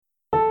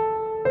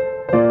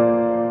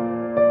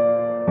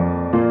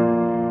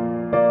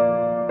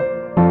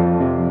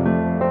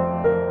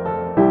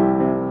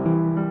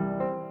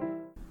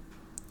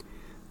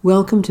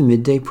Welcome to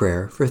Midday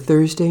Prayer for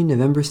Thursday,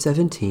 November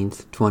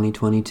 17th,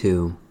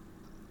 2022.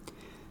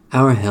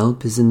 Our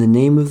help is in the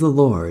name of the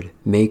Lord,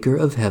 Maker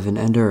of heaven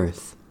and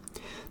earth.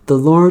 The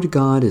Lord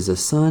God is a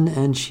sun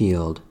and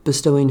shield,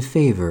 bestowing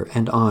favor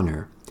and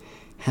honor.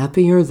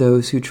 Happy are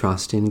those who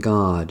trust in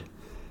God.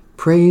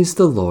 Praise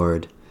the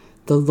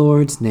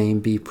Lord's name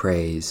be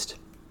praised.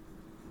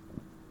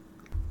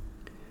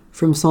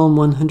 From Psalm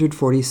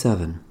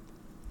 147.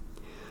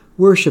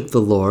 Worship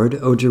the Lord,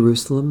 O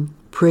Jerusalem.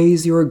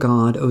 Praise your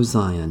God, O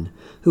Zion,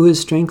 who has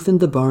strengthened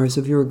the bars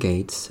of your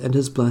gates and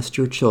has blessed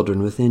your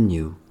children within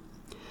you.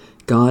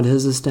 God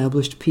has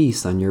established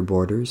peace on your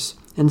borders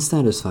and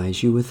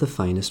satisfies you with the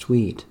finest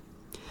wheat.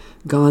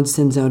 God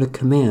sends out a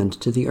command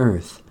to the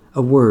earth,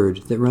 a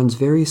word that runs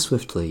very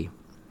swiftly.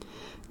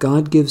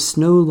 God gives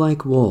snow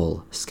like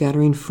wool,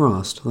 scattering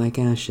frost like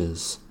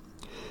ashes.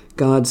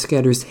 God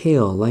scatters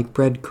hail like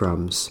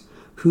breadcrumbs.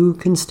 Who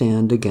can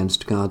stand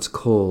against God's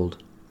cold?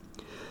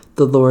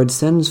 The Lord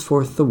sends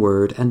forth the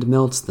word and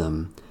melts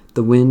them.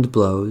 The wind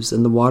blows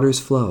and the waters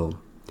flow.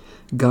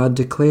 God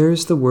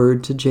declares the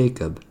word to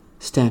Jacob,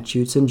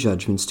 statutes and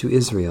judgments to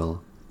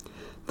Israel.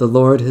 The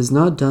Lord has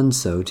not done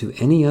so to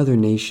any other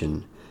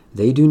nation.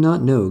 They do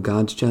not know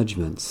God's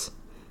judgments.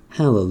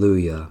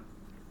 Hallelujah.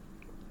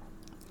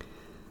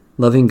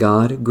 Loving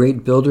God,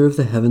 great builder of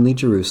the heavenly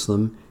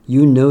Jerusalem,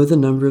 you know the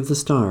number of the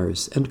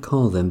stars and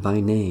call them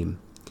by name.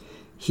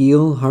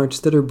 Heal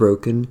hearts that are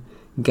broken,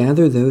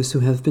 gather those who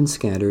have been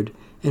scattered,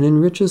 and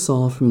enrich us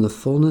all from the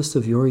fullness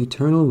of your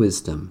eternal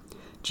wisdom,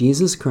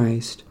 Jesus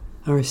Christ,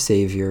 our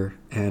Savior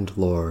and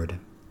Lord.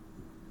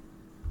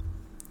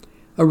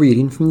 A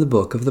reading from the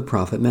book of the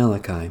prophet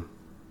Malachi.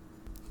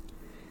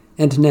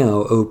 And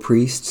now, O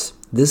priests,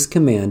 this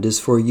command is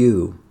for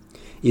you.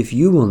 If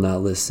you will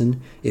not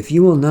listen, if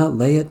you will not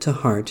lay it to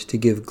heart to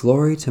give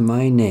glory to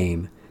my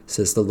name,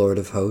 says the Lord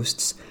of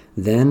hosts,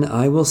 then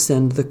I will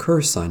send the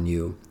curse on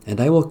you, and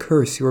I will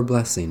curse your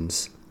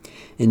blessings.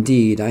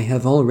 Indeed, I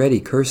have already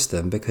cursed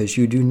them because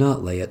you do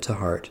not lay it to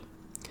heart.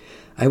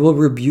 I will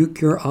rebuke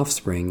your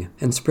offspring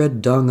and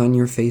spread dung on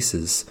your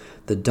faces,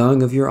 the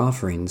dung of your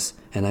offerings,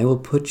 and I will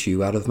put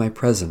you out of my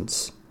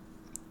presence.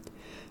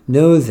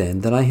 Know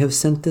then that I have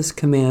sent this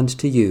command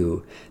to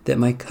you, that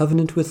my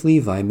covenant with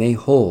Levi may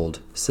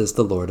hold, says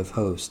the Lord of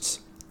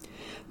hosts.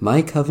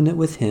 My covenant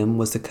with him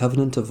was the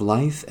covenant of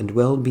life and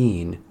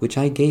well-being, which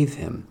I gave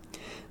him.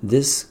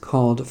 This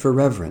called for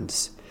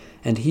reverence,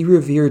 and he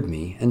revered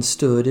me and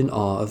stood in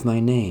awe of my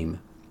name.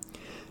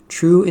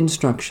 True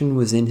instruction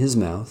was in his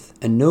mouth,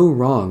 and no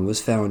wrong was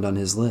found on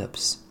his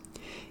lips.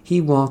 He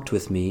walked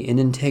with me in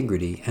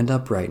integrity and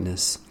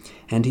uprightness,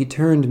 and he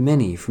turned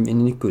many from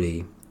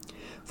iniquity.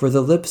 For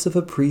the lips of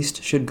a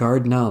priest should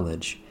guard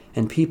knowledge,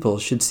 and people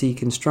should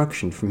seek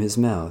instruction from his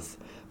mouth,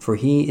 for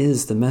he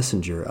is the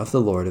messenger of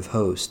the Lord of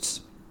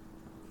hosts.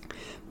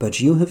 But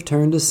you have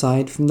turned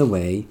aside from the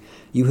way,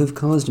 you have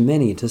caused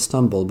many to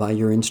stumble by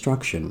your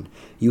instruction,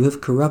 you have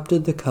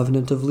corrupted the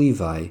covenant of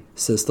Levi,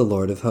 says the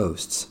Lord of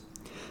hosts.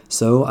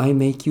 So I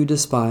make you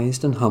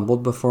despised and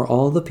humbled before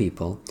all the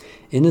people,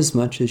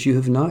 inasmuch as you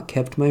have not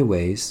kept my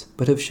ways,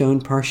 but have shown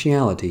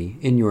partiality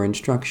in your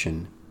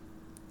instruction.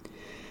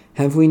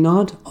 Have we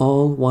not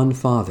all one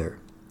Father?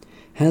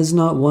 Has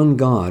not one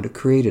God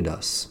created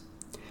us?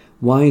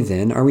 Why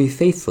then are we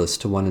faithless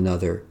to one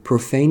another,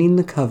 profaning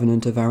the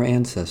covenant of our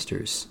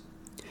ancestors?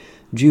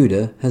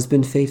 Judah has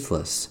been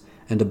faithless,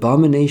 and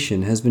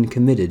abomination has been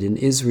committed in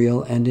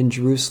Israel and in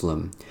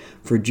Jerusalem,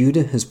 for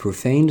Judah has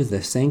profaned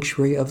the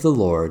sanctuary of the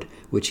Lord,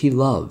 which he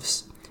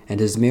loves, and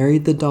has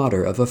married the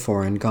daughter of a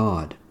foreign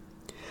god.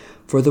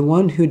 For the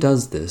one who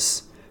does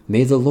this,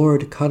 may the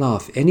Lord cut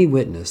off any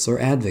witness or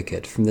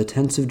advocate from the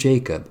tents of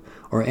Jacob,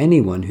 or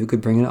anyone who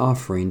could bring an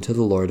offering to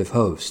the Lord of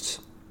hosts.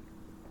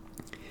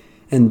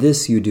 And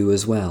this you do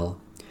as well.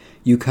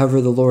 You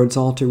cover the Lord's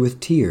altar with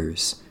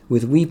tears,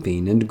 with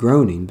weeping and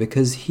groaning,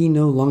 because he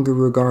no longer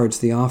regards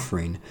the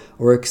offering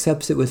or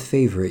accepts it with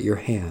favor at your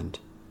hand.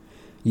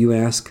 You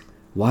ask,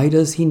 why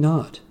does he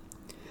not?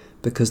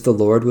 Because the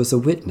Lord was a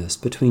witness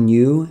between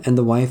you and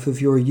the wife of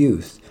your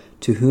youth,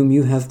 to whom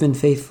you have been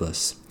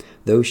faithless,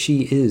 though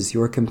she is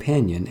your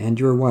companion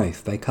and your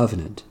wife by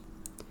covenant.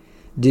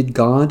 Did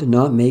God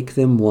not make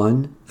them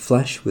one,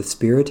 flesh with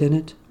spirit in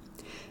it?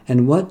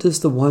 And what does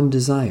the one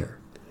desire?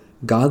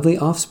 Godly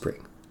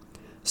offspring.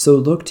 So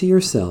look to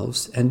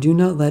yourselves, and do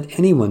not let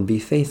anyone be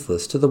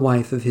faithless to the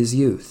wife of his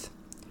youth.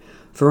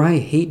 For I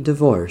hate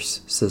divorce,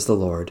 says the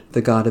Lord,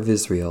 the God of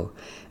Israel,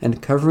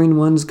 and covering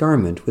one's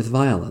garment with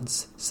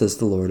violence, says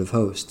the Lord of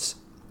hosts.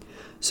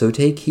 So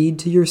take heed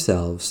to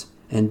yourselves,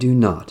 and do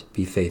not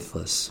be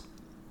faithless.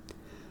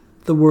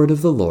 The word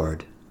of the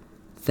Lord.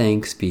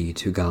 Thanks be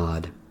to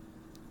God.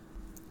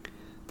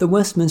 The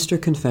Westminster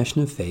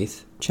Confession of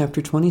Faith,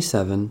 Chapter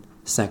 27,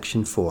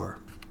 Section 4.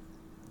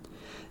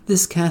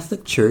 This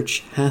Catholic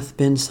Church hath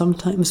been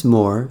sometimes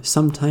more,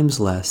 sometimes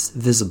less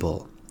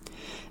visible,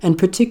 and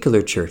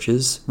particular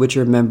churches, which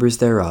are members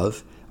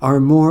thereof,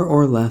 are more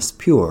or less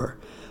pure,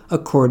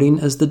 according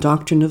as the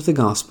doctrine of the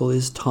gospel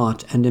is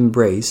taught and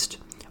embraced,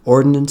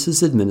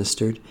 ordinances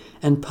administered,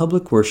 and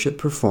public worship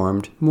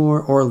performed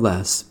more or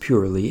less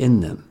purely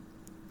in them.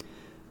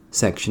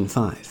 Section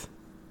 5.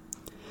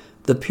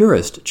 The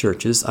purest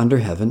churches under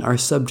heaven are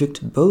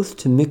subject both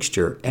to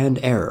mixture and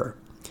error,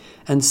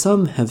 and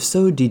some have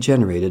so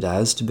degenerated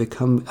as to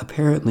become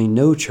apparently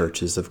no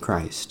churches of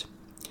Christ.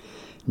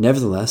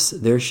 Nevertheless,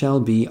 there shall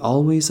be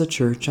always a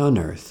church on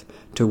earth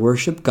to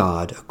worship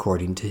God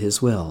according to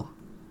his will.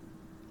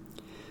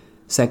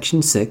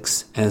 Section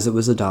 6, as it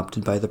was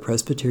adopted by the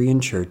Presbyterian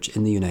Church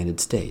in the United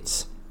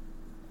States.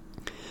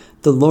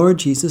 The Lord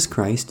Jesus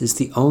Christ is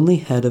the only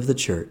head of the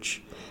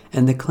church,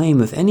 and the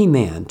claim of any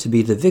man to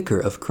be the vicar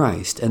of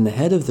Christ and the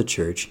head of the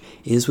church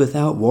is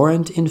without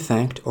warrant in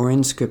fact or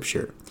in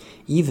Scripture,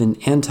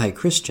 even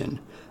anti-Christian,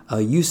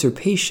 a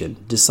usurpation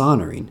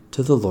dishonoring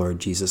to the Lord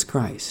Jesus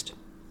Christ.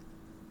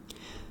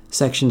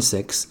 Section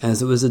 6,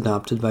 as it was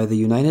adopted by the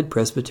United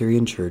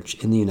Presbyterian Church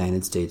in the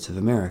United States of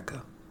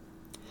America.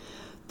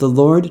 The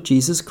Lord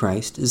Jesus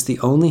Christ is the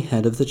only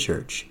head of the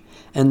church,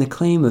 and the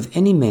claim of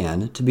any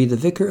man to be the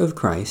vicar of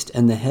Christ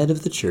and the head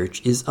of the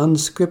church is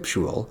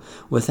unscriptural,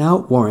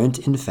 without warrant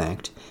in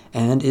fact,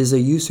 and is a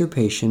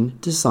usurpation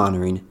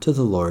dishonoring to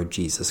the Lord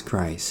Jesus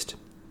Christ.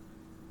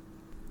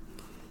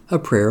 A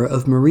prayer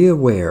of Maria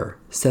Ware,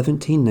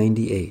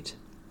 1798.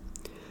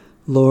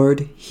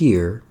 Lord,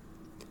 hear.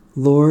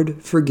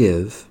 Lord,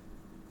 forgive.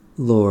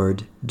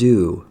 Lord,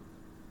 do.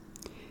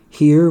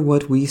 Hear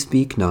what we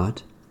speak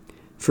not.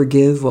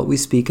 Forgive what we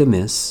speak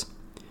amiss.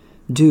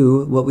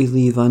 Do what we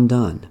leave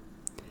undone,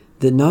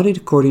 that not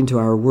according to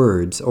our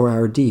words or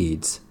our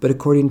deeds, but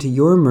according to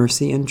your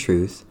mercy and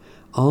truth,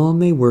 all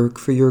may work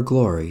for your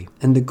glory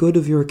and the good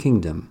of your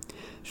kingdom,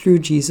 through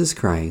Jesus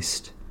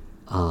Christ.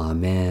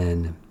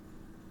 Amen.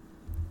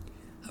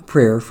 A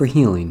prayer for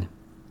healing.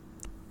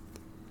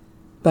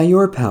 By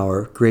your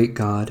power, great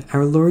God,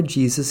 our Lord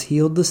Jesus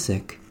healed the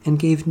sick and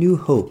gave new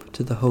hope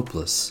to the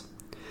hopeless.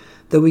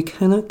 Though we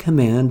cannot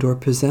command or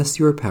possess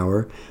your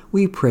power,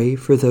 we pray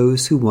for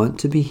those who want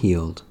to be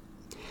healed.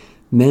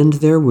 Mend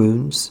their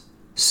wounds,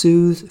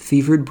 soothe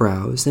fevered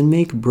brows, and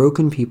make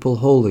broken people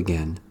whole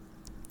again.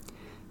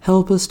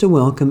 Help us to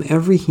welcome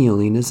every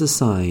healing as a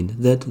sign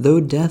that, though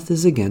death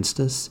is against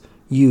us,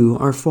 you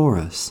are for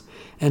us,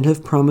 and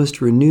have promised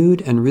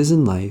renewed and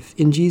risen life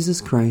in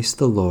Jesus Christ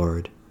the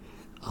Lord.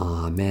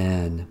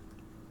 Amen.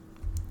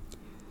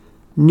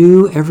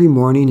 New every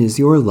morning is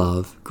your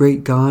love,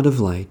 great God of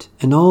light,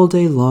 and all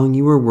day long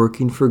you are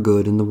working for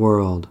good in the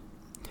world.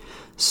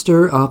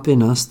 Stir up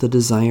in us the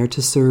desire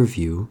to serve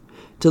you,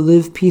 to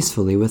live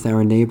peacefully with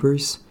our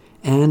neighbors,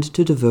 and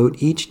to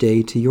devote each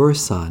day to your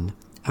Son,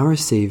 our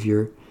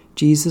Savior,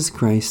 Jesus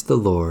Christ the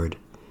Lord.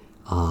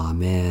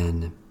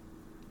 Amen.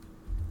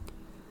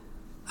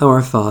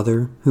 Our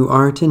Father, who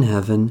art in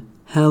heaven,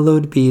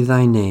 hallowed be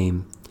thy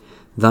name.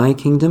 Thy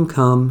kingdom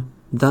come,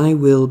 thy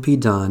will be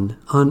done,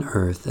 on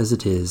earth as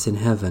it is in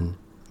heaven.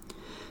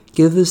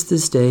 Give us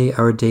this day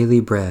our daily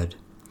bread,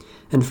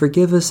 and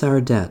forgive us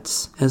our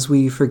debts, as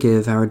we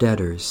forgive our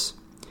debtors.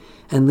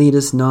 And lead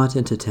us not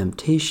into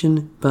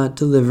temptation, but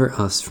deliver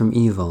us from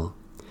evil.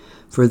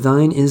 For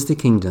thine is the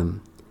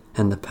kingdom,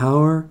 and the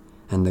power,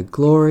 and the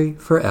glory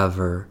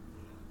forever.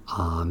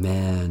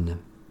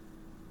 Amen.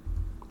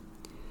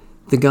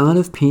 The God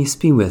of peace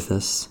be with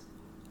us.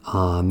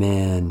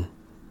 Amen.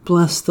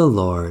 Bless the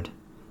Lord.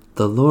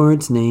 The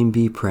Lord's name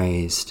be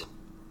praised.